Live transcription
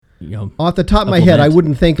off the top of my head, I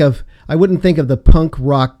wouldn't think of the punk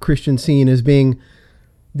rock Christian scene as being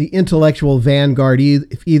the intellectual vanguard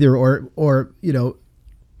either, or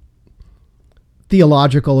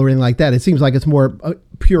theological or anything like that. It seems like it's more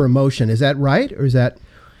pure emotion. Is that right, or is that?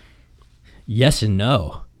 Yes and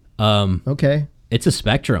no. Okay. It's a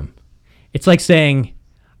spectrum. It's like saying,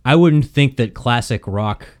 I wouldn't think that classic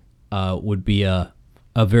rock would be a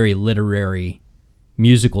very literary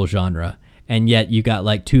musical genre, and yet you got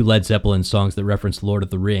like 2 Led Zeppelin songs that reference Lord of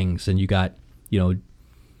the Rings, and you got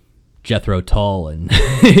Jethro Tull, and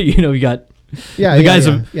you got the guys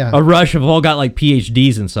of a Rush have all got like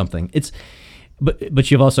PhDs in something.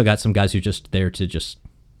 But you've also got some guys who are just there to just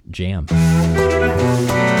jam.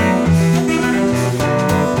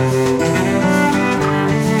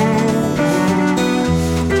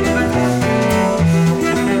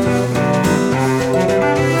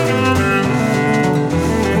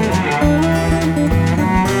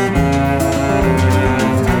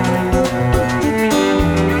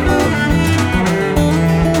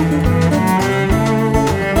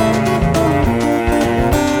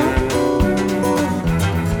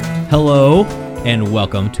 Hello, and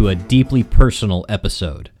welcome to a deeply personal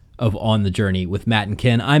episode of On the Journey with Matt and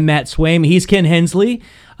Ken. I'm Matt Swaim. He's Ken Hensley.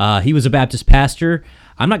 He was a Baptist pastor.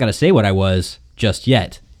 I'm not going to say what I was just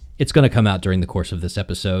yet. It's going to come out during the course of this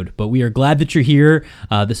episode, but we are glad that you're here.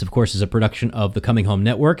 This, of course, is a production of the Coming Home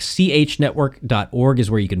Network. chnetwork.org is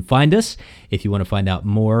where you can find us if you want to find out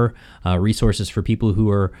more resources for people who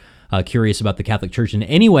are curious about the Catholic Church in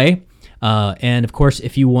any way. And of course,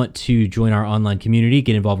 if you want to join our online community,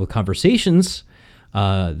 get involved with conversations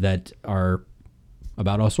that are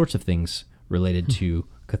about all sorts of things related to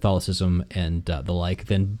Catholicism and the like,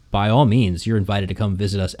 then by all means, you're invited to come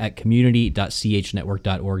visit us at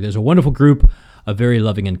community.chnetwork.org. There's a wonderful group of very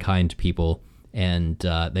loving and kind people, and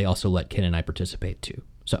they also let Ken and I participate too.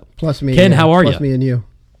 So, plus me, Ken, how are you? Plus me and you.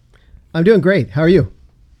 I'm doing great. How are you?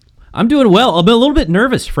 I'm doing well. I'm a little bit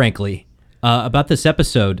nervous, frankly, about this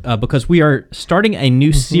episode because we are starting a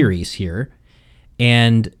new series here,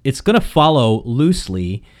 and it's going to follow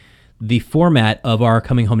loosely the format of our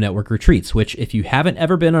Coming Home Network retreats, which if you haven't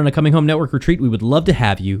ever been on a Coming Home Network retreat, we would love to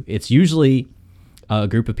have you. It's usually a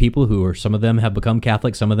group of people who are, some of them have become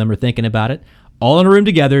Catholic, some of them are thinking about it, all in a room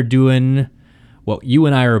together doing what you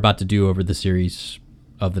and I are about to do over the series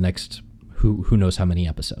of the next who knows how many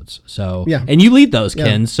episodes. So, yeah. And you lead those,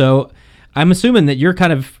 Ken, so I'm assuming that you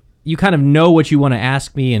kind of know what you want to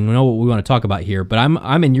ask me and know what we want to talk about here, but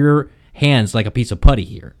I'm in your hands like a piece of putty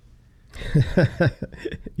here.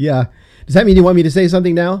 Yeah. Does that mean you want me to say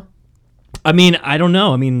something now? I mean, I don't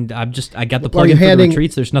know. I mean, I got the plug-in for the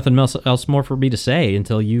retreats. There's nothing else more for me to say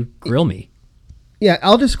until you grill me. Yeah,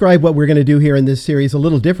 I'll describe what we're going to do here in this series a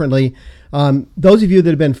little differently. Those of you that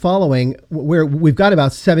have been following, we've got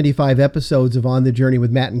about 75 episodes of On the Journey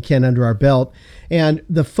with Matt and Ken under our belt. And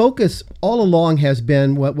the focus all along has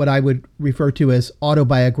been what I would refer to as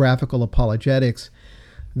autobiographical apologetics.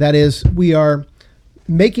 That is, we are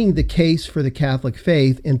making the case for the Catholic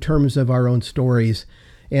faith in terms of our own stories.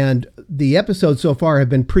 And the episodes so far have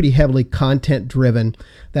been pretty heavily content-driven.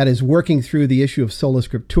 That is, working through the issue of sola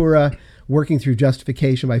scriptura, working through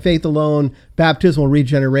justification by faith alone, baptismal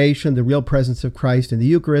regeneration, the real presence of Christ in the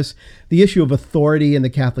Eucharist, the issue of authority in the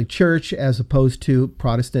Catholic Church as opposed to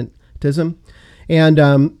Protestantism. And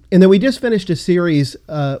then we just finished a series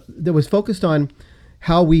that was focused on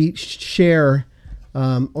how we share,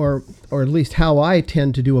 or at least how I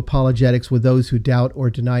tend to do apologetics with those who doubt or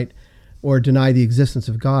deny the existence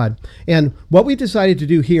of God. And what we decided to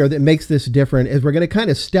do here that makes this different is we're going to kind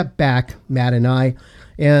of step back, Matt and I,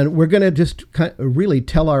 and we're going to just kind of really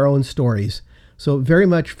tell our own stories. So very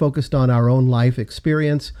much focused on our own life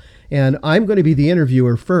experience. And I'm going to be the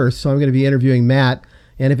interviewer first, so I'm going to be interviewing Matt.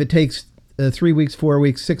 And if it takes 3 weeks, 4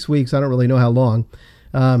 weeks, 6 weeks, I don't really know how long,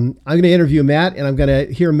 I'm going to interview Matt, and I'm going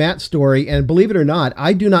to hear Matt's story. And believe it or not,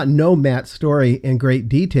 I do not know Matt's story in great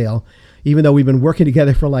detail, even though we've been working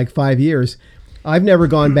together for like 5 years. I've never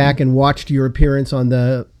gone back and watched your appearance on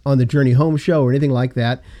the Journey Home show or anything like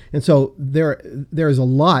that. And so there is a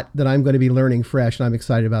lot that I'm going to be learning fresh, and I'm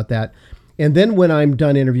excited about that. And then when I'm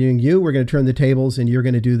done interviewing you, we're going to turn the tables, and you're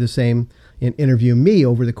going to do the same and interview me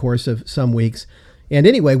over the course of some weeks. And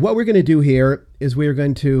anyway, what we're going to do here is we're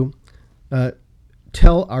going to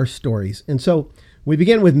tell our stories. And so we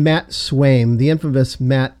begin with Matt Swaim, the infamous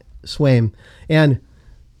Matt Swaim. And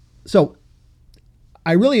so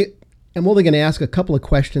I really am only going to ask a couple of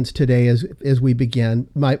questions today as we begin.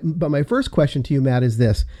 But my first question to you, Matt, is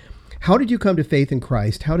this. How did you come to faith in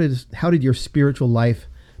Christ? How did your spiritual life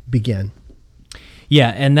begin?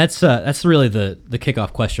 Yeah, and that's really the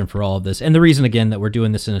kickoff question for all of this. And the reason, again, that we're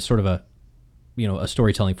doing this in a sort of a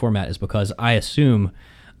storytelling format is because I assume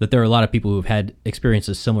that there are a lot of people who've had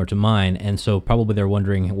experiences similar to mine, and so probably they're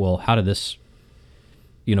wondering, well, how did this,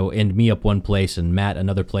 end me up one place and Matt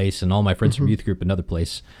another place and all my friends from youth group another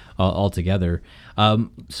place altogether.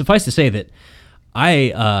 Suffice to say that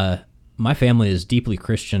my family is deeply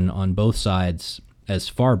Christian on both sides as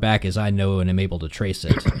far back as I know and am able to trace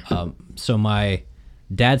it. So my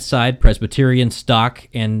dad's side, Presbyterian stock,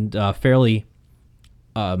 and fairly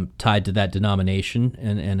tied to that denomination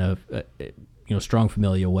in a strong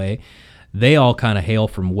familial way. They all kind of hail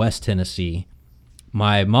from West Tennessee.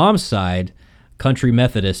 My mom's side, Country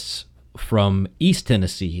Methodists from East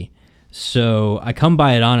Tennessee. So I come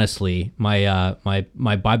by it honestly, my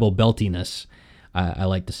Bible beltiness, I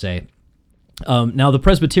like to say. Now the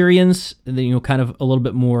Presbyterians, kind of a little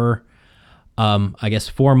bit more,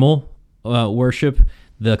 formal worship.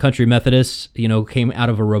 The Country Methodists, came out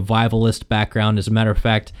of a revivalist background. As a matter of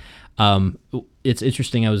fact, it's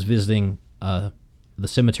interesting. I was visiting the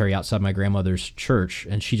cemetery outside my grandmother's church,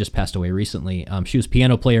 and she just passed away recently. She was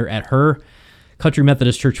piano player at her Country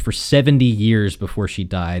Methodist church for 70 years before she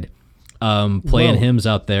died, playing hymns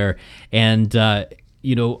out there. And,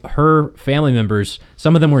 her family members,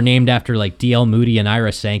 some of them were named after like D.L. Moody and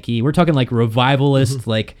Ira Sankey. We're talking like revivalist,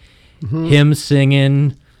 hymn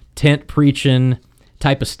singing, tent preaching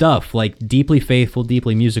type of stuff, like deeply faithful,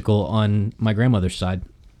 deeply musical on my grandmother's side.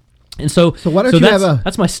 And so why don't you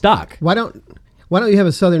that's my stock. Why don't you have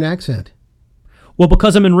a Southern accent? Well,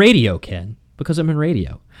 because I'm in radio, Ken. Because I'm in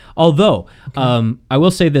radio. Although, I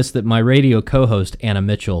will say this, that my radio co-host, Anna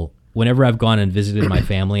Mitchell, whenever I've gone and visited my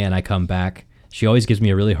family and I come back, she always gives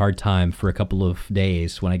me a really hard time for a couple of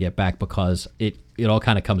days when I get back, because it all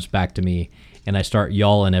kind of comes back to me and I start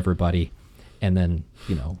yawling everybody, and then,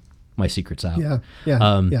 my secret's out.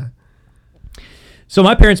 Yeah. So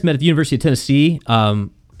my parents met at the University of Tennessee,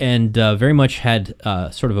 and very much had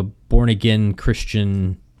sort of a born-again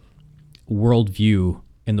Christian worldview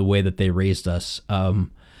in the way that they raised us.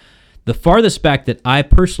 The farthest back that I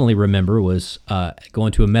personally remember was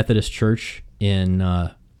going to a Methodist church in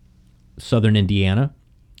southern Indiana,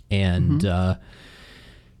 and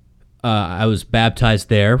I was baptized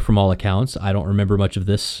there from all accounts. I don't remember much of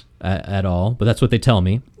this at all, but that's what they tell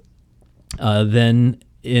me. Then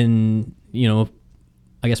in,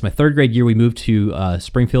 I guess my third grade year, we moved to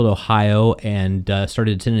Springfield, Ohio, and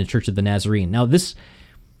started attending the Church of the Nazarene. Now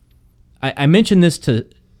I mentioned this to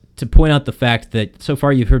point out the fact that so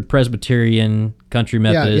far you've heard Presbyterian, Country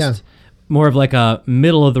Methodist, more of like a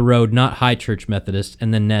middle of the road, not high church Methodist,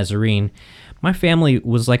 and then Nazarene. My family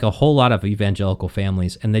was like a whole lot of evangelical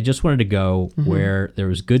families, and they just wanted to go where there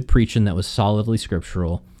was good preaching that was solidly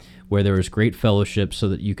scriptural, where there was great fellowship so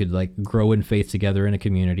that you could like grow in faith together in a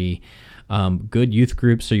community, good youth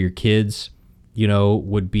groups so your kids,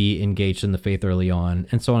 would be engaged in the faith early on,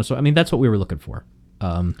 and so on. So, that's what we were looking for.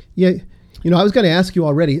 I was going to ask you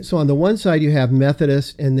already. So on the one side you have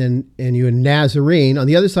Methodist, and you have Nazarene. On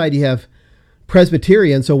the other side you have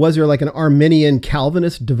Presbyterian. So was there like an Arminian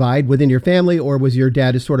Calvinist divide within your family, or was your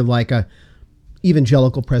dad just sort of like a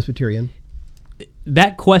evangelical Presbyterian?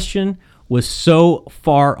 That question was so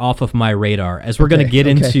far off of my radar, as we're going to get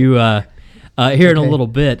into here in a little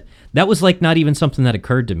bit. That was like not even something that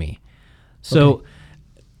occurred to me. So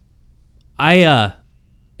I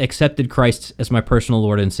accepted Christ as my personal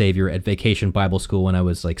Lord and Savior at Vacation Bible School when I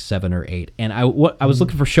was like 7 or 8. And I was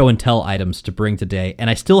looking for show and tell items to bring today, and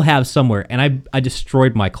I still have somewhere, and I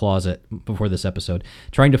destroyed my closet before this episode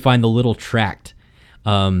trying to find the little tract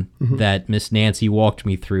that Miss Nancy walked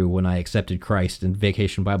me through when I accepted Christ in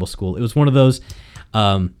Vacation Bible School. It was one of those,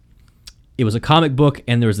 it was a comic book,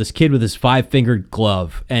 and there was this kid with his 5-fingered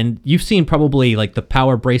glove, and you've seen probably like the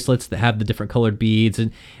power bracelets that have the different colored beads,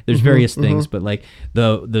 and there's various things, but like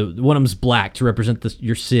the one of them's black to represent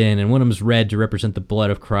your sin, and one of them's red to represent the blood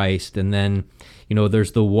of Christ, and then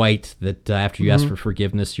there's the white that after you ask for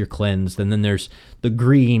forgiveness you're cleansed, and then there's the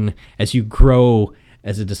green as you grow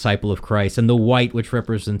as a disciple of Christ, and the white which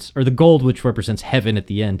represents, or the gold which represents heaven at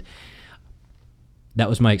the end. That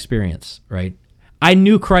was my experience, right? I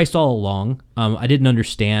knew Christ all along. I didn't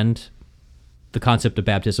understand the concept of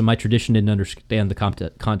baptism. My tradition didn't understand the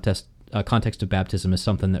context of baptism as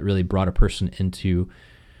something that really brought a person into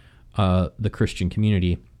the Christian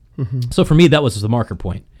community. So for me, that was the marker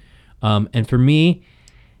point. And for me,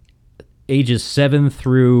 ages 7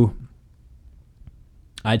 through,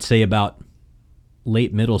 I'd say about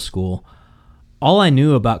late middle school, all I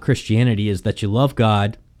knew about Christianity is that you love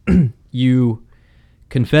God, you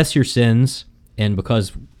confess your sins, and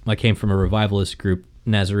because I came from a revivalist group,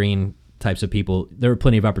 Nazarene, types of people, there were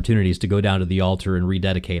plenty of opportunities to go down to the altar and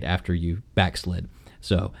rededicate after you backslid.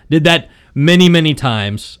 So did that many, many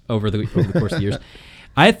times over the course of the years.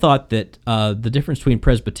 I thought that the difference between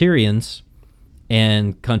Presbyterians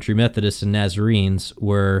and Country Methodists and Nazarenes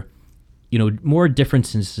were, more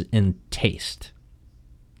differences in taste,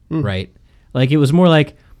 right? Like it was more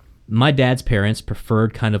like my dad's parents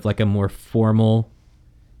preferred kind of like a more formal,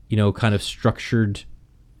 kind of structured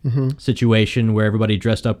situation where everybody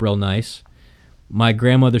dressed up real nice. My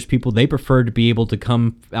grandmother's people, they preferred to be able to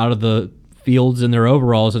come out of the fields in their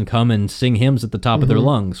overalls and come and sing hymns at the top of their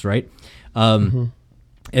lungs, right?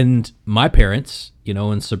 And my parents,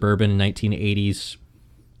 in suburban 1980s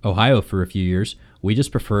Ohio for a few years, we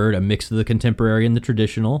just preferred a mix of the contemporary and the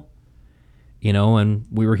traditional, and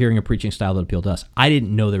we were hearing a preaching style that appealed to us. I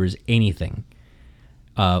didn't know there was anything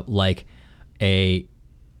like a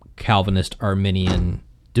Calvinist Arminian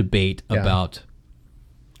debate about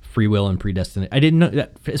free will and predestination. I didn't know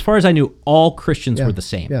that. As far as I knew, all Christians were the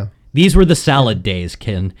same. Yeah. These were the salad days,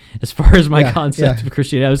 Ken. As far as my concept of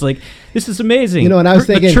Christianity, I was like, "This is amazing." And I was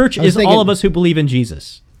thinking, the church is all of us who believe in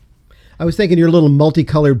Jesus. I was thinking your little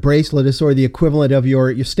multicolored bracelet is sort of the equivalent of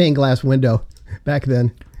your stained glass window back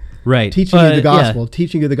then, right? Teaching you the gospel.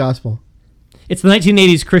 Teaching you the gospel. It's the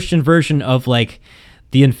 1980s Christian version of like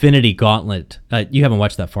the Infinity Gauntlet. You haven't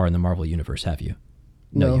watched that far in the Marvel universe, have you?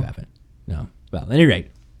 No, you haven't. No. Well, at any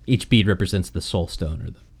rate, each bead represents the soul stone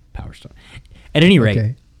or the power stone. At any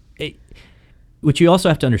rate, what you also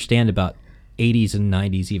have to understand about 80s and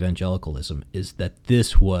 90s evangelicalism is that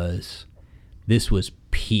this was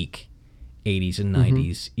peak 80s and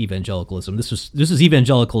 90s evangelicalism. This was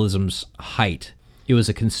evangelicalism's height. It was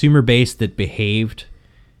a consumer base that behaved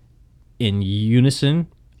in unison.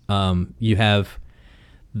 You have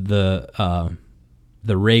the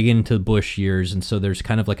Reagan to Bush years, and so there's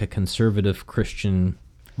kind of like a conservative Christian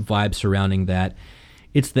vibe surrounding that.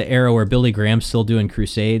 It's the era where Billy Graham's still doing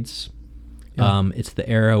crusades. It's the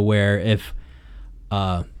era where if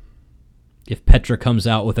Petra comes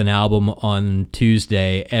out with an album on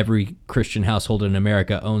Tuesday, every Christian household in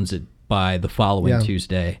America owns it by the following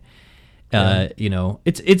Tuesday.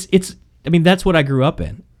 It's I mean, that's what I grew up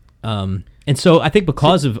in. And so I think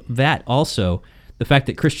because of that also, the fact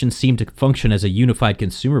that Christians seem to function as a unified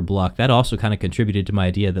consumer bloc, that also kind of contributed to my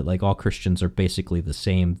idea that like all Christians are basically the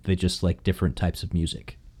same. They just like different types of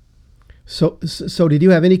music. So did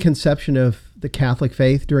you have any conception of the Catholic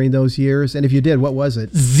faith during those years? And if you did, what was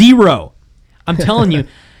it? Zero. I'm telling you,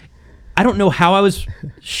 I don't know how I was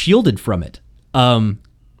shielded from it. I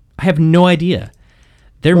have no idea.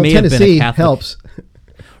 There may have been a Catholic. Helps.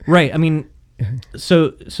 Right. I mean,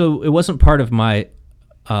 so it wasn't part of my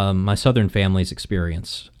my Southern family's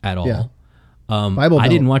experience at all. Yeah. Bible Belt. I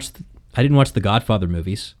didn't watch the Godfather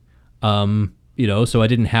movies. So I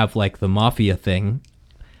didn't have like the mafia thing.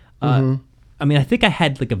 I mean, I think I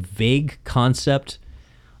had like a vague concept,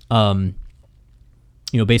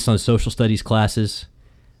 based on social studies classes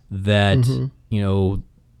that,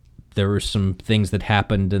 there were some things that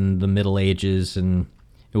happened in the Middle Ages and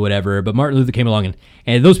whatever, but Martin Luther came along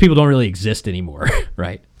and those people don't really exist anymore,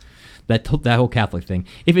 right? That whole Catholic thing.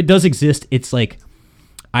 If it does exist, it's like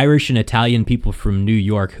Irish and Italian people from New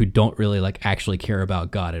York who don't really like actually care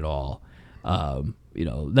about God at all.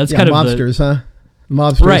 That's kind of mobsters, huh?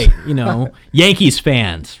 Mobsters. Right. Yankees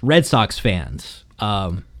fans, Red Sox fans,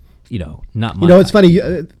 not much. It's funny.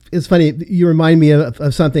 It's funny. You remind me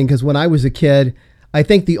of something because when I was a kid, I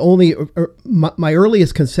think my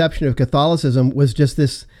earliest conception of Catholicism was just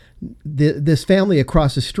this family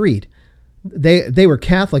across the street. They were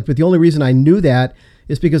Catholic, but the only reason I knew that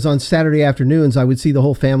is because on Saturday afternoons I would see the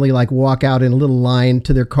whole family like walk out in a little line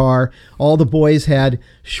to their car. All the boys had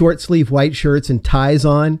short sleeve white shirts and ties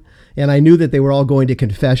on, and I knew that they were all going to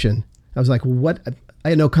confession. I was like, what? I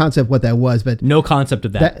had no concept what that was, but no concept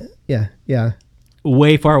of that. Yeah.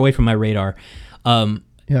 Way far away from my radar.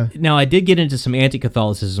 Now I did get into some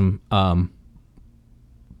anti-Catholicism,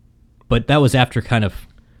 but that was after kind of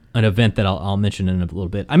an event that I'll mention in a little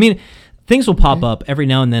bit. I mean, things will pop up every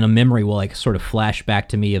now and then. A memory will like sort of flash back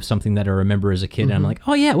to me of something that I remember as a kid, and I'm like,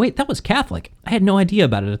 oh yeah, wait, that was Catholic. I had no idea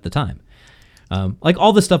about it at the time. Like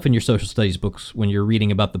all the stuff in your social studies books when you're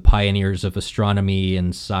reading about the pioneers of astronomy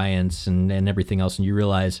and science and everything else, and you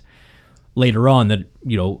realize later on that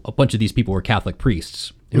a bunch of these people were Catholic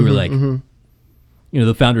priests who were like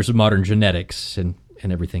the founders of modern genetics and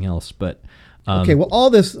everything else. But okay, well, all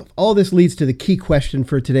this leads to the key question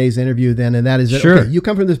for today's interview then, and that is sure. Okay, you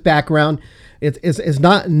come from this background. It's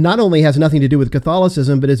not only has nothing to do with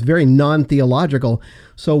Catholicism, but it's very non-theological.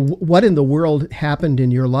 So what in the world happened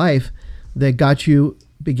in your life that got you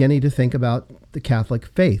beginning to think about the Catholic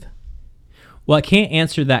faith? Well, I can't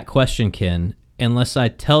answer that question, Ken, unless I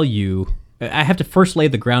tell you. I have to first lay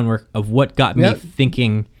the groundwork of what got me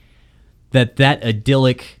thinking that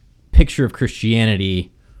idyllic picture of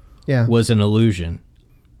Christianity was an illusion.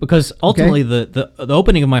 Because ultimately, the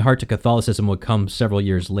opening of my heart to Catholicism would come several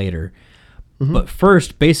years later. Mm-hmm. But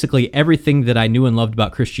first, basically, everything that I knew and loved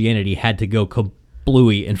about Christianity had to go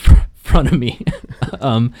kablooey in front of me.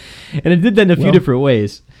 And it did that in a few different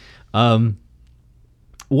ways. One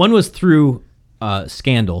was through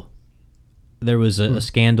scandal. There was a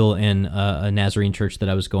scandal in a Nazarene church that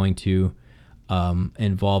I was going to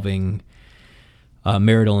involving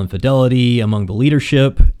marital infidelity among the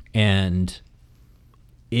leadership. And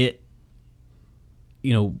it,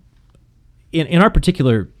 in our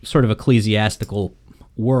particular sort of ecclesiastical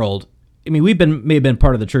world, I mean, may have been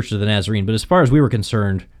part of the Church of the Nazarene, but as far as we were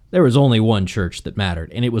concerned, there was only one church that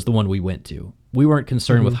mattered, and it was the one we went to. We weren't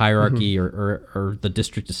concerned with hierarchy or the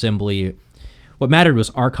district assembly. What mattered was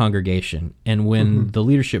our congregation, and when the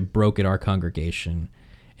leadership broke at our congregation,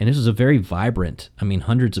 and this was a very vibrant,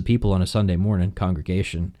 hundreds of people on a Sunday morning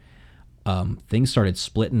congregation, things started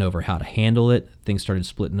splitting over how to handle it. Things started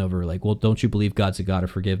splitting over like, well, don't you believe God's a God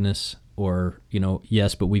of forgiveness? Or,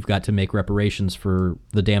 yes, but we've got to make reparations for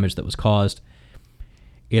the damage that was caused.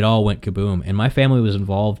 It all went kaboom. And my family was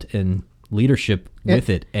involved in leadership with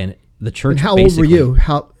it. And the church. And how old were you?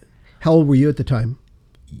 How old were you at the time?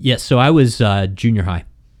 Yes, so I was junior high.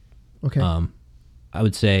 Okay. I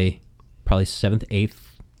would say probably 7th, 8th.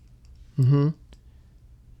 Mm-hmm.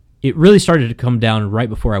 It really started to come down right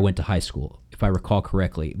before I went to high school, if I recall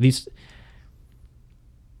correctly.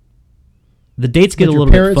 The dates get a little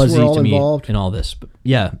bit fuzzy to me in all this. But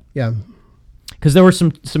yeah. Because there were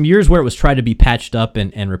some years where it was tried to be patched up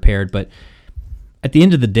and repaired, but at the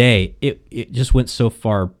end of the day, it just went so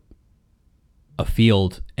far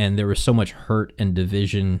afield, and there was so much hurt and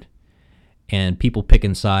division and people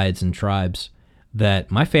picking sides and tribes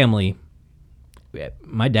that my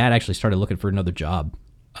dad actually started looking for another job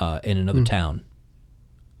in another town.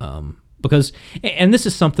 Because, and this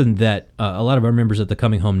is something that a lot of our members at the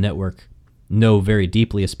Coming Home Network know very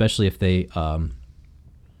deeply, especially if they're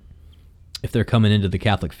coming into the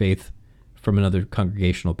Catholic faith from another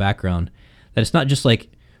congregational background, that it's not just like,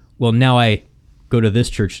 well, now I go to this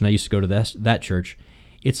church and I used to go to that church.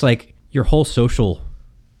 It's like your whole social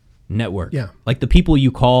network. Yeah. Like the people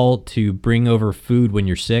you call to bring over food when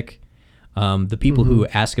you're sick, the people who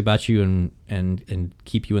ask about you and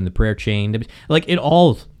keep you in the prayer chain. Like it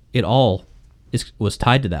all was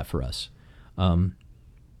tied to that for us.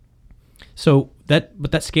 So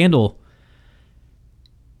that scandal,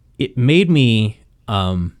 it made me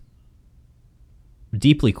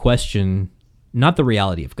deeply question not the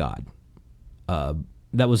reality of God.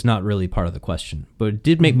 That was not really part of the question, but it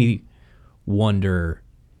did make me wonder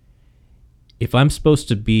if I'm supposed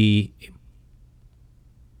to be,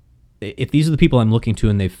 if these are the people I'm looking to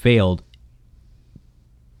and they've failed,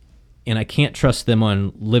 and I can't trust them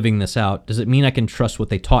on living this out, does it mean I can trust what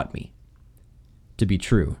they taught me to be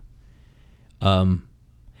true? And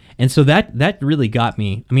so that really got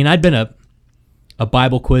me. I mean, I'd been a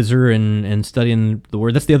Bible quizzer and studying the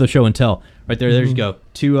Word. That's the other show and tell right there. There you go.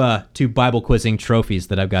 Two Bible quizzing trophies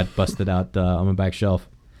that I've got busted out on my back shelf.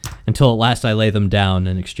 Until at last I lay them down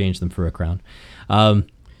and exchange them for a crown.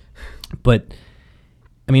 But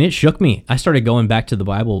I mean, it shook me. I started going back to the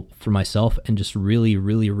Bible for myself and just really,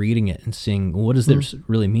 really reading it and seeing what does this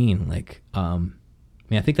really mean. Like,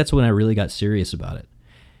 I think that's when I really got serious about it.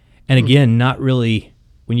 And again, not really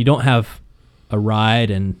when you don't have a ride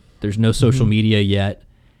and there's no social media yet.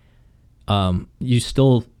 You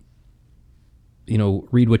still,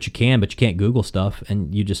 read what you can, but you can't Google stuff.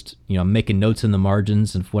 And you just, I'm making notes in the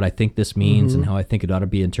margins of what I think this means and how I think it ought to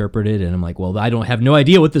be interpreted. And I'm like, well, I don't have no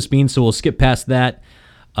idea what this means, so we'll skip past that.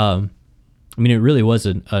 It really was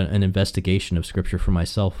an investigation of Scripture for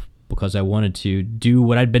myself because I wanted to do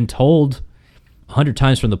what I'd been told 100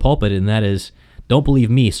 times from the pulpit, and that is, don't believe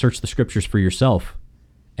me, search the Scriptures for yourself,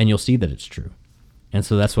 and you'll see that it's true. And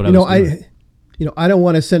so that's what I was doing. I don't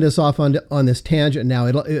want to send us off on this tangent now.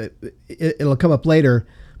 It'll come up later,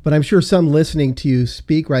 but I'm sure some listening to you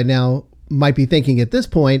speak right now might be thinking at this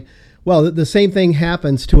point, well, the same thing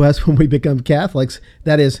happens to us when we become Catholics.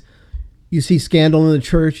 That is, you see scandal in the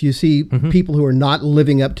church, you see people who are not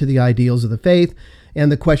living up to the ideals of the faith,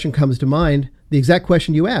 and the question comes to mind, the exact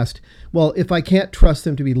question you asked. Well, if I can't trust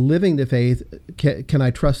them to be living the faith, can I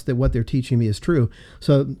trust that what they're teaching me is true?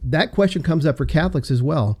 So that question comes up for Catholics as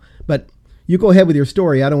well. But you go ahead with your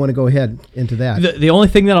story. I don't want to go ahead into that. The only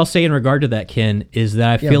thing that I'll say in regard to that, Ken, is that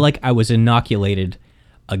I feel like I was inoculated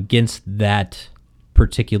against that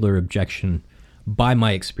particular objection by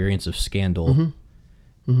my experience of scandal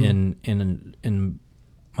in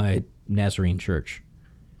my Nazarene church.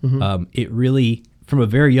 It really, from a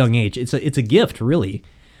very young age, it's a gift, really,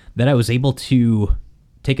 that I was able to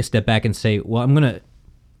take a step back and say, well, I'm gonna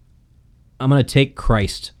take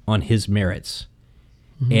Christ on his merits,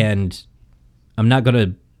 and I'm not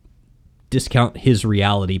gonna discount his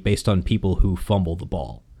reality based on people who fumble the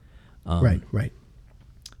ball. Right.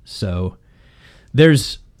 So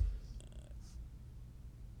there's,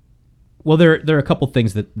 well, there are a couple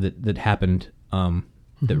things that happened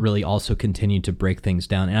that really also continued to break things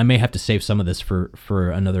down, and I may have to save some of this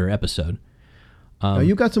for another episode.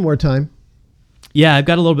 You've got some more time. Yeah, I've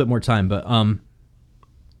got a little bit more time, but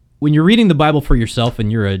when you're reading the Bible for yourself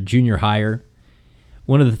and you're a junior higher,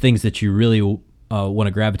 one of the things that you really want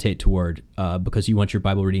to gravitate toward, because you want your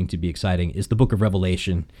Bible reading to be exciting, is the book of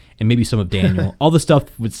Revelation and maybe some of Daniel. All the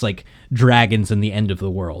stuff with like dragons and the end of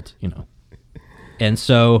the world, And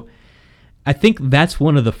so I think that's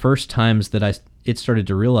one of the first times that it started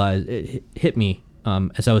to realize, it hit me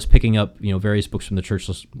as I was picking up various books from the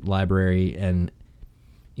church library and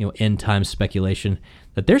end time speculation,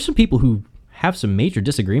 that there's some people who have some major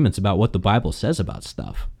disagreements about what the Bible says about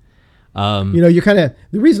stuff. You're kind of,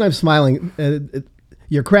 the reason I'm smiling,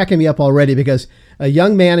 you're cracking me up already, because a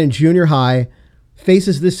young man in junior high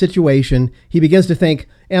faces this situation. He begins to think,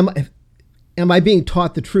 am I being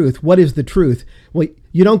taught the truth? What is the truth? Well,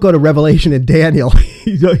 you don't go to Revelation and Daniel.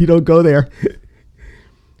 you don't go there.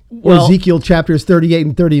 Or Ezekiel chapters 38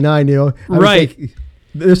 and 39, Right.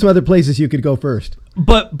 There's some other places you could go first.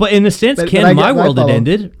 But in a sense, Ken, my world had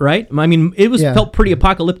ended, right? I mean, it felt pretty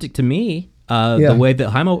apocalyptic to me, the way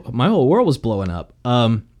that my whole world was blowing up.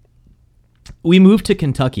 We moved to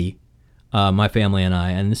Kentucky, my family and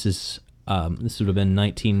I, and this would have been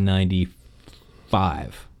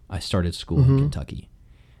 1995. I started school in Kentucky,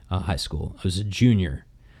 high school. I was a junior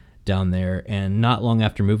down there, and not long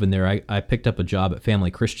after moving there, I picked up a job at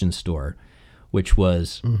Family Christian Store, which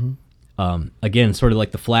was... again, sort of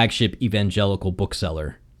like the flagship evangelical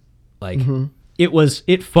bookseller. Like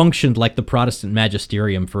it functioned like the Protestant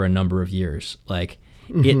magisterium for a number of years. Like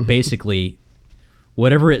it basically,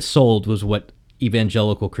 whatever it sold was what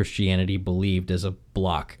evangelical Christianity believed as a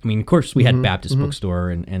block. I mean, of course we had Baptist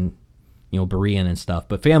bookstore and Berean and stuff,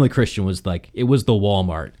 but Family Christian was like, it was the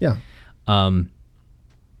Walmart. Yeah. And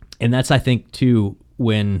that's, I think too,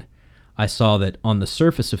 when I saw that on the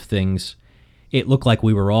surface of things, it looked like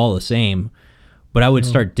we were all the same, but I would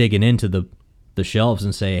start digging into the shelves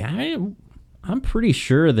and say, I'm pretty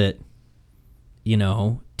sure that,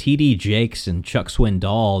 T.D. Jakes and Chuck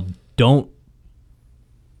Swindoll don't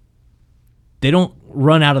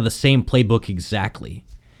run out of the same playbook exactly.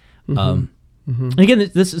 Again,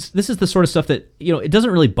 this is the sort of stuff that, it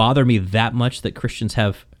doesn't really bother me that much that Christians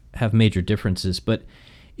have major differences, but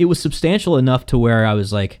it was substantial enough to where I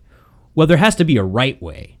was like, well, there has to be a right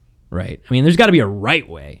way. Right. I mean, there's got to be a right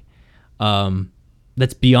way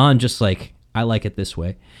that's beyond just like, I like it this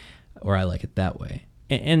way or I like it that way.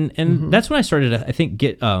 And that's when I started to, I think,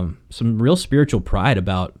 get some real spiritual pride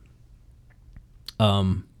about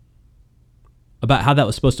how that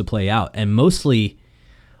was supposed to play out, and mostly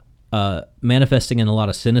manifesting in a lot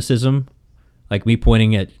of cynicism, like me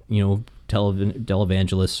pointing at,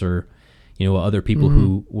 televangelists or, other people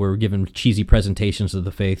who were given cheesy presentations of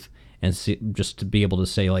the faith, and just to be able to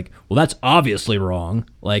say, like, well, that's obviously wrong.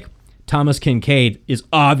 Like, Thomas Kincaid is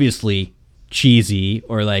obviously cheesy,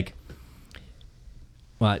 or like,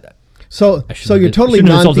 well, so you're totally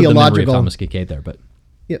non-theological. Thomas Kincaid there, but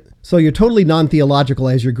yeah, so you're totally non-theological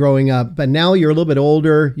as you're growing up. But now you're a little bit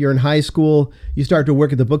older. You're in high school. You start to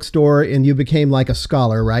work at the bookstore, and you became like a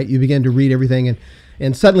scholar, right? You began to read everything,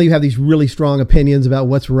 and suddenly you have these really strong opinions about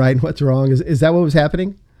what's right and what's wrong. Is that what was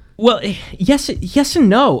happening? Well, yes and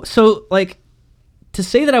no. So, like, to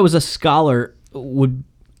say that I was a scholar would,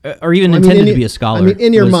 or even intended to be a scholar. I mean,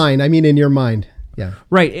 in your mind. Yeah.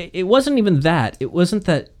 Right. It wasn't even that. It wasn't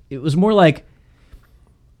that. It was more like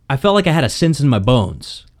I felt like I had a sense in my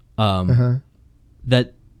bones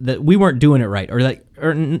that we weren't doing it right, or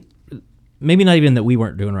maybe not even that we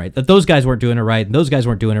weren't doing it right. That those guys weren't doing it right, and those guys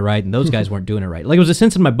weren't doing it right, and those guys weren't doing it right. Like, it was a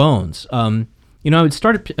sense in my bones. I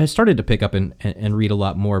started to pick up and read a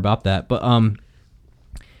lot more about that, but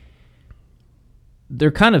there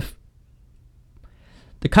are kind of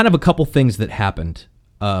a couple things that happened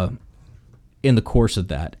in the course of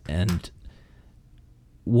that, and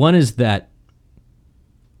one is that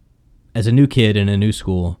as a new kid in a new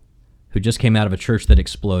school who just came out of a church that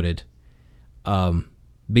exploded,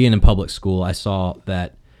 being in public school, I saw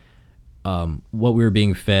that what we were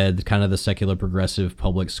being fed, kind of the secular progressive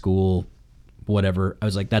public school, whatever, I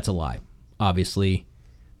was like, that's a lie. obviously,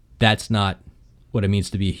 that's not what it means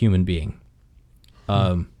to be a human being.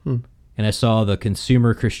 And I saw the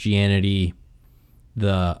consumer Christianity,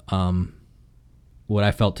 the what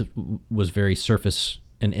I felt was very surface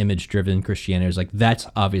and image-driven Christianity. I was like, that's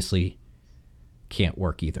obviously can't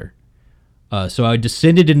work either. So I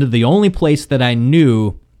descended into the only place that I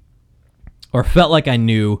knew, or felt like I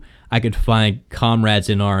knew, I could find comrades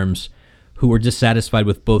in arms who were dissatisfied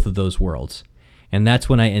with both of those worlds. And that's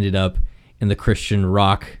when I ended up in the Christian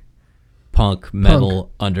rock, punk,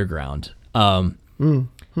 metal underground. And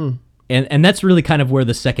that's really kind of where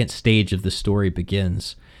the second stage of the story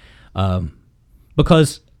begins.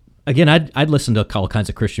 Because, again, I'd listened to all kinds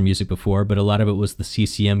of Christian music before, but a lot of it was the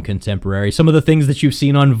CCM contemporary. Some of the things that you've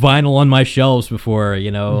seen on vinyl on my shelves before,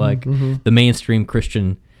 the mainstream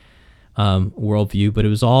Christian worldview. But it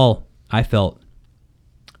was all, I felt,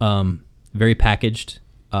 very packaged,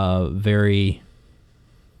 very...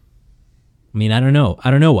 I mean, I don't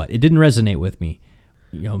know what. It didn't resonate with me.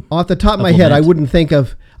 Off the top of my head, I wouldn't think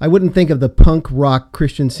of the punk rock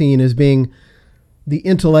Christian scene as being the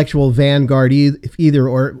intellectual vanguard either,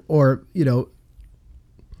 or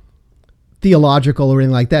theological or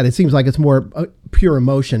anything like that. It seems like it's more pure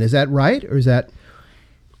emotion. Is that right, or is that?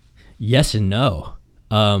 Yes and no.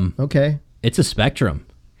 Okay. It's a spectrum.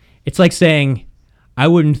 It's like saying I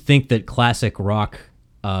wouldn't think that classic rock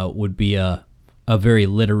would be a very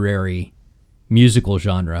literary musical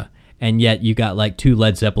genre, and yet you got like 2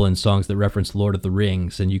 Led Zeppelin songs that reference Lord of the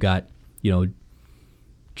Rings, and you got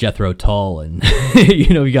Jethro Tull, and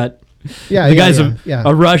you got the guys of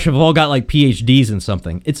a Rush have all got like PhDs in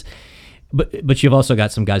something. It's but you've also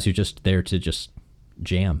got some guys who are just there to just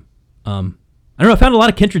jam. I don't know. I found a lot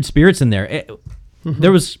of kindred spirits in there.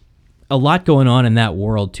 There was a lot going on in that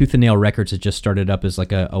world. Tooth and Nail Records had just started up as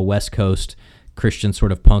like a West Coast Christian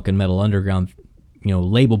sort of punk and metal underground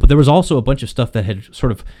label, but there was also a bunch of stuff that had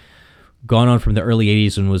sort of gone on from the early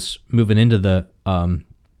 80s and was moving into the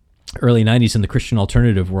early 90s in the Christian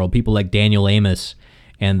alternative world. People like Daniel Amos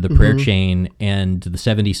and the Prayer Chain and the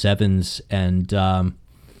 77s and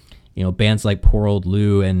bands like Poor Old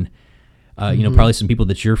Lou and probably some people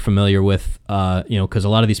that you're familiar with, because a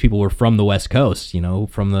lot of these people were from the West Coast,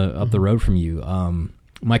 from the up the road from you.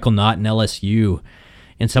 Michael Knott and LSU.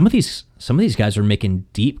 And some of these guys are making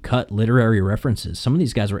deep cut literary references. Some of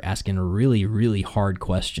these guys were asking really, really hard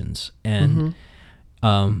questions. And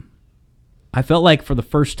I felt like for the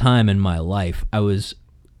first time in my life, I was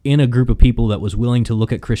in a group of people that was willing to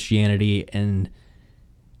look at Christianity and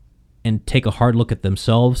take a hard look at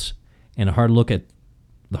themselves and a hard look at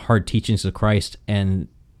the hard teachings of Christ and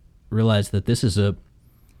realize that this is a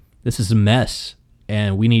mess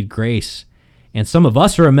and we need grace. And some of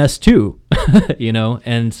us are a mess too,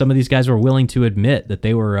 and some of these guys were willing to admit that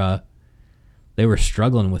they were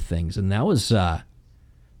struggling with things. And that was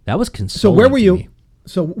consoling.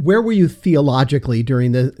 So where were you theologically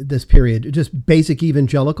during this period? Just basic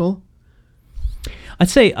evangelical? I'd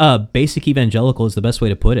say basic evangelical is the best way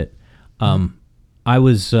to put it. I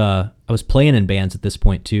was playing in bands at this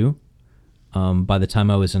point too. By the time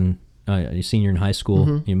I was a senior in high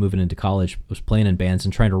school, moving into college, I was playing in bands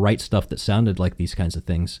and trying to write stuff that sounded like these kinds of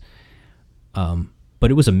things.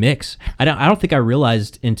 But it was a mix. I don't think I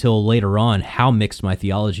realized until later on how mixed my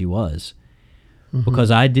theology was,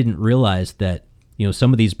 because I didn't realize that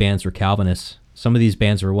some of these bands were Calvinists, some of these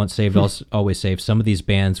bands were once saved, always saved. Some of these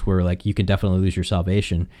bands were like, you can definitely lose your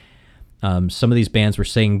salvation. Some of these bands were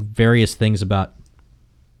saying various things about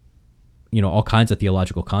all kinds of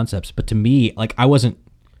theological concepts. But to me, like I wasn't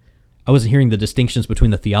hearing the distinctions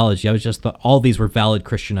between the theology. I was just thought all these were valid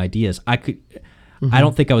Christian ideas. I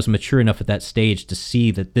don't think I was mature enough at that stage to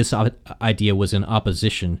see that this idea was in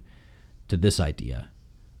opposition to this idea,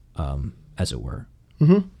 as it were.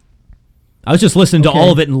 I was just listening to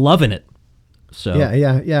all of it and loving it. So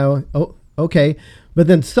yeah. Oh, okay, but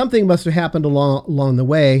then something must have happened along the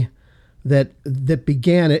way that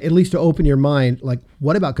began at least to open your mind. Like,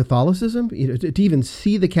 what about Catholicism? To even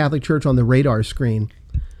see the Catholic Church on the radar screen.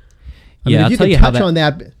 I'll tell you how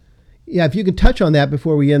that. Yeah, if you could touch on that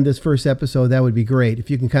before we end this first episode, that would be great.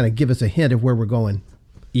 If you can kind of give us a hint of where we're going.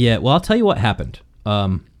 Yeah, well, I'll tell you what happened.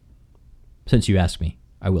 Since you asked me,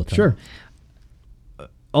 I will tell you.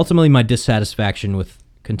 Ultimately, my dissatisfaction with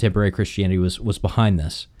contemporary Christianity was behind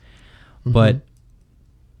this. But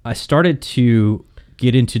I started to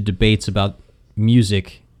get into debates about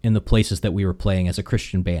music in the places that we were playing as a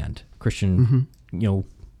Christian band,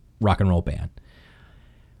 rock and roll band.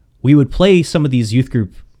 We would play some of these youth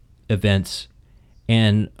group events,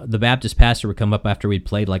 and the Baptist pastor would come up after we'd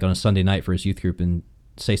played like on a Sunday night for his youth group and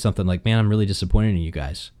say something like, "Man, I'm really disappointed in you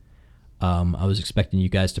guys. I was expecting you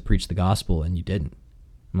guys to preach the gospel, and you didn't.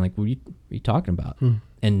 I'm like, what are you talking about?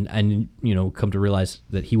 And come to realize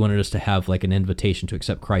that he wanted us to have like an invitation to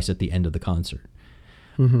accept Christ at the end of the concert.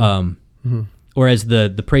 Whereas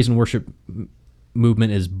the praise and worship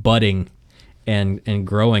movement is budding and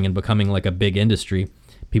growing and becoming like a big industry,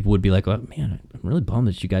 people would be like, well, man, I'm really bummed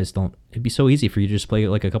that you guys don't. It'd be so easy for you to just play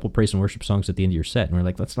like a couple praise and worship songs at the end of your set. And we're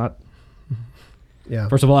like, that's not. Yeah.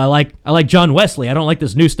 First of all, I like John Wesley. I don't like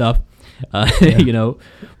this new stuff,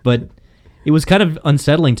 but it was kind of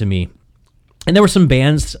unsettling to me. And there were some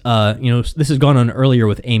bands, this has gone on earlier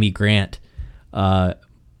with Amy Grant, but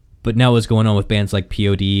now it's going on with bands like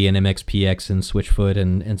POD and MXPX and Switchfoot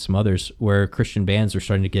and some others, where Christian bands are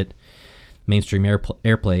starting to get mainstream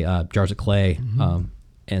airplay, Jars of Clay,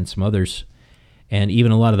 and some others. And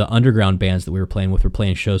even a lot of the underground bands that we were playing with were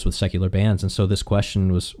playing shows with secular bands. And so this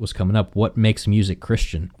question was coming up: what makes music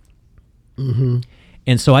Christian? And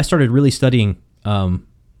so I started really studying,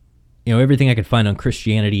 everything I could find on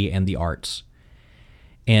Christianity and the arts.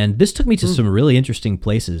 And this took me to some really interesting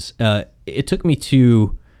places. It took me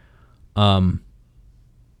to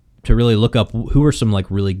really look up who are some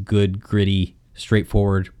like really good, gritty,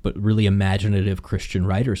 straightforward, but really imaginative Christian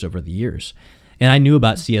writers over the years. And I knew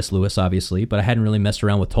about C.S. Lewis, obviously, but I hadn't really messed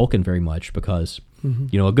around with Tolkien very much because,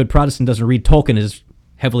 a good Protestant doesn't read Tolkien as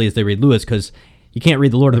heavily as they read Lewis, because you can't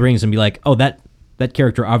read The Lord of the Rings and be like, oh, that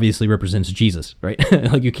character obviously represents Jesus, right?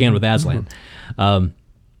 Like you can with Aslan.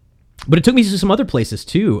 But it took me to some other places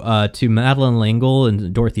too, to Madeleine L'Engle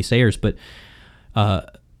and Dorothy Sayers, but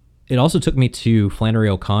it also took me to Flannery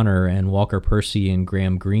O'Connor and Walker Percy and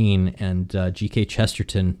Graham Greene and G.K.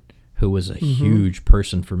 Chesterton, who was a huge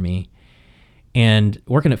person for me. And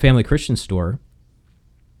working at Family Christian Store,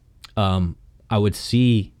 I would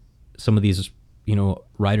see some of these,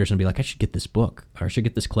 writers and be like, I should get this book, or I should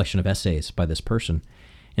get this collection of essays by this person.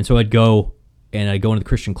 And so I'd go into the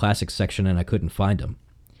Christian Classics section and I couldn't find them.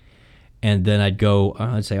 And then I'd go,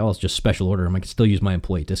 I'd say, it's just special order. I could still use my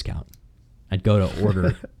employee discount. I'd go to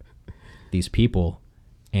order these people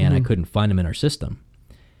and I couldn't find them in our system.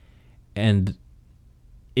 And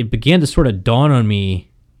it began to sort of dawn on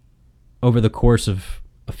me over the course of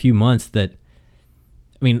a few months that,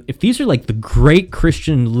 if these are like the great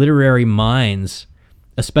Christian literary minds,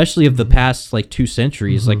 especially of the past like 2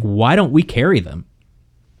 centuries, like why don't we carry them?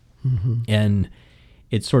 And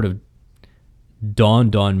it sort of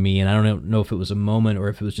dawned on me, and I don't know if it was a moment or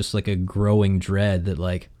if it was just like a growing dread that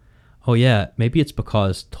like, oh yeah, maybe it's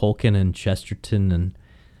because Tolkien and Chesterton and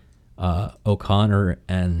O'Connor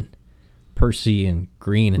and Percy and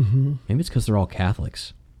Greene, and maybe it's because they're all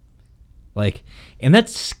Catholics. Like, and that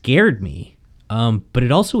scared me, but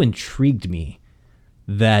it also intrigued me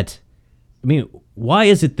that, why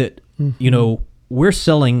is it that, we're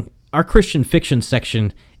selling, our Christian fiction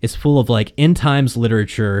section is full of like end times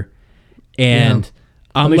literature and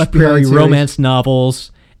Amish Prairie romance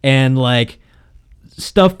novels and like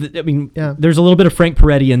stuff that, there's a little bit of Frank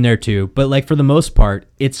Peretti in there too, but like for the most part,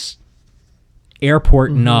 it's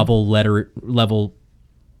airport novel level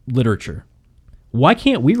literature. Why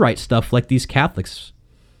can't we write stuff like these Catholics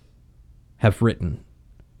have written?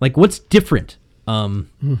 Like, what's different? And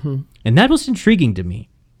that was intriguing to me.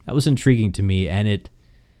 And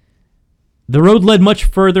the road led much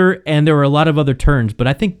further, and there were a lot of other turns, but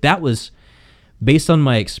I think that was based on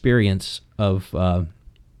my experience of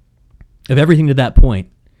everything to that point.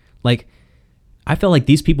 Like, I felt like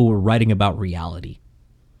these people were writing about reality.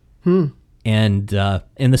 And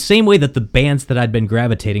in the same way that the bands that I'd been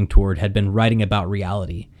gravitating toward had been writing about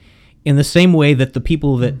reality, in the same way that the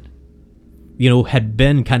people that, had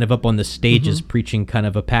been kind of up on the stages preaching kind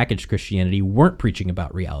of a packaged Christianity weren't preaching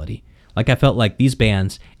about reality. Like I felt like these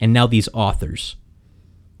bands and now these authors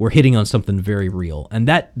were hitting on something very real. And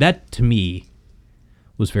that to me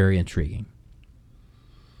was very intriguing.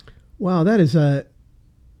 Wow, that is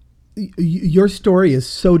your story is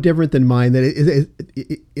so different than mine that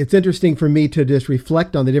it's interesting for me to just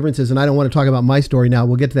reflect on the differences. And I don't want to talk about my story now.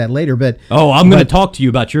 We'll get to that later. But I'm going to talk to you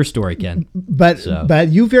about your story, Ken. But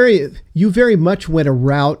you very much went a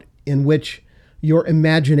route in which your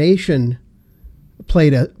imagination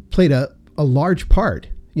played a large part.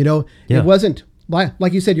 It wasn't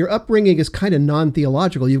like you said. Your upbringing is kind of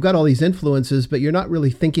non-theological. You've got all these influences, but you're not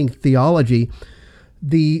really thinking theology.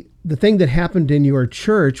 The thing that happened in your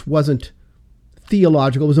church wasn't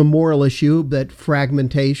theological. It was a moral issue, that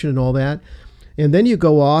fragmentation and all that. And then you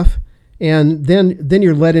go off, and then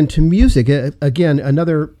you're led into music. Again,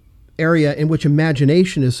 another area in which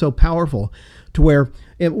imagination is so powerful to where,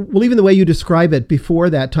 even the way you describe it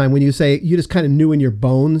before that time, when you say you just kind of knew in your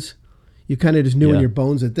bones, you kind of just knew in your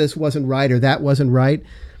bones that this wasn't right or that wasn't right.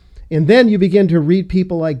 And then you begin to read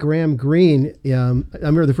people like Graham Greene. I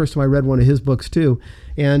remember the first time I read one of his books too,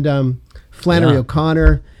 and Flannery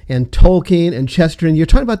O'Connor and Tolkien and Chesterton. You're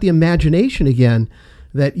talking about the imagination again,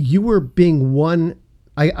 that you were being won.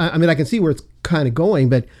 I mean, I can see where it's kind of going,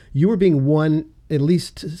 but you were being won at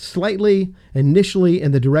least slightly initially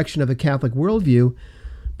in the direction of a Catholic worldview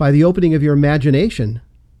by the opening of your imagination.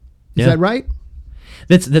 Is that right?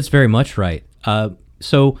 That's very much right.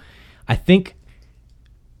 So I think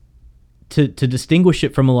to distinguish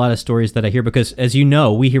it from a lot of stories that I hear, because as you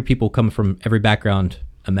know, we hear people come from every background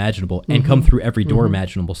imaginable and come through every door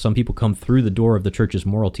imaginable. Some people come through the door of the church's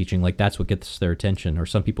moral teaching, like that's what gets their attention, or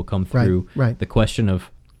some people come through the question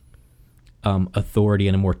of authority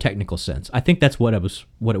in a more technical sense. I think that's what it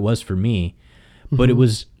was for me, but it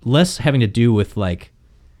was less having to do with like,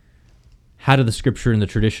 how do the scripture and the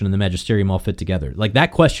tradition and the magisterium all fit together? Like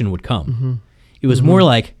that question would come. It was more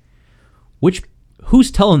like,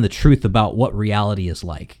 who's telling the truth about what reality is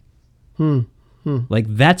like? Like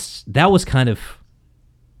that was kind of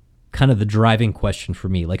the driving question for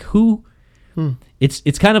me. Like who?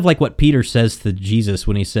 It's kind of like what Peter says to Jesus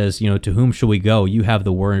when he says, to whom shall we go? You have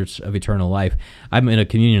the words of eternal life. I'm in a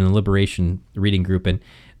communion and liberation reading group, and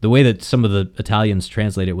the way that some of the Italians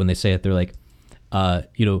translate it when they say it, they're like,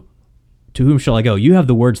 to whom shall I go? You have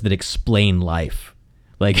the words that explain life.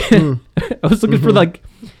 Like I was looking for like,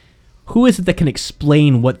 who is it that can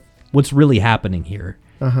explain what's really happening here?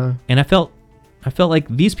 And I felt like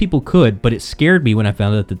these people could, but it scared me when I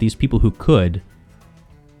found out that these people who could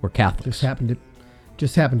were Catholics.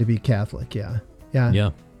 Just happened to be Catholic. Yeah.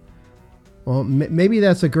 Well, maybe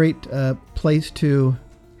that's a great place to.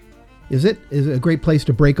 Is it a great place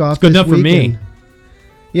to break off? It's good enough for me.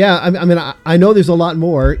 I mean, I know there's a lot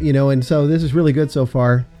more, and so this is really good so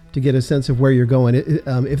far to get a sense of where you're going.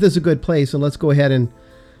 If this is a good place, and let's go ahead and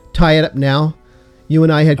tie it up now. You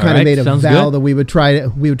and I had kind of made a vow that we would try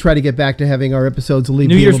to get back to having our episodes a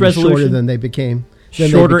little bit shorter than they became.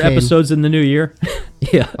 Shorter episodes in the new year.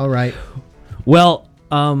 Yeah. All right. Well,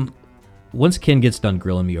 once Ken gets done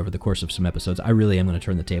grilling me over the course of some episodes, I really am going to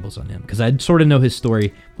turn the tables on him, because I sort of know his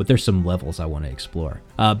story, but there's some levels I want to explore.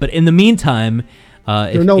 But in the meantime,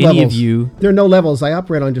 if any levels. of you... There are no levels. I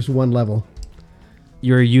operate on just one level.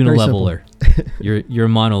 You're a unileveler. You're a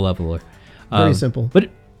monoleveler. Very simple.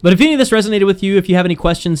 But if any of this resonated with you, if you have any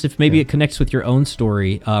questions, if maybe it connects with your own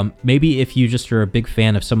story, maybe if you just are a big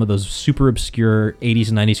fan of some of those super obscure 80s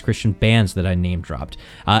and 90s Christian bands that I name dropped,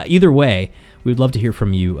 either way, we'd love to hear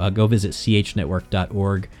from you. Go visit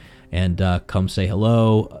chnetwork.org and come say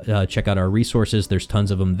hello. Check out our resources. There's tons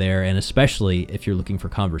of them there. And especially if you're looking for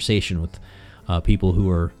conversation with people who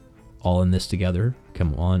are all in this together,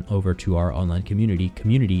 come on over to our online community,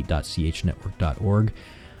 community.chnetwork.org.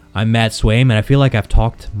 I'm Matt Swaim, and I feel like I've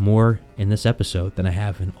talked more in this episode than I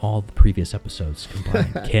have in all the previous episodes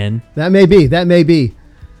combined. Ken? That may be.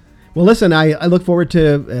 Well, listen, I look forward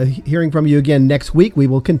to hearing from you again next week. We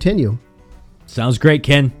will continue. Sounds great,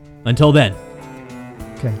 Ken. Until then.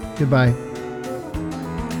 Okay, goodbye.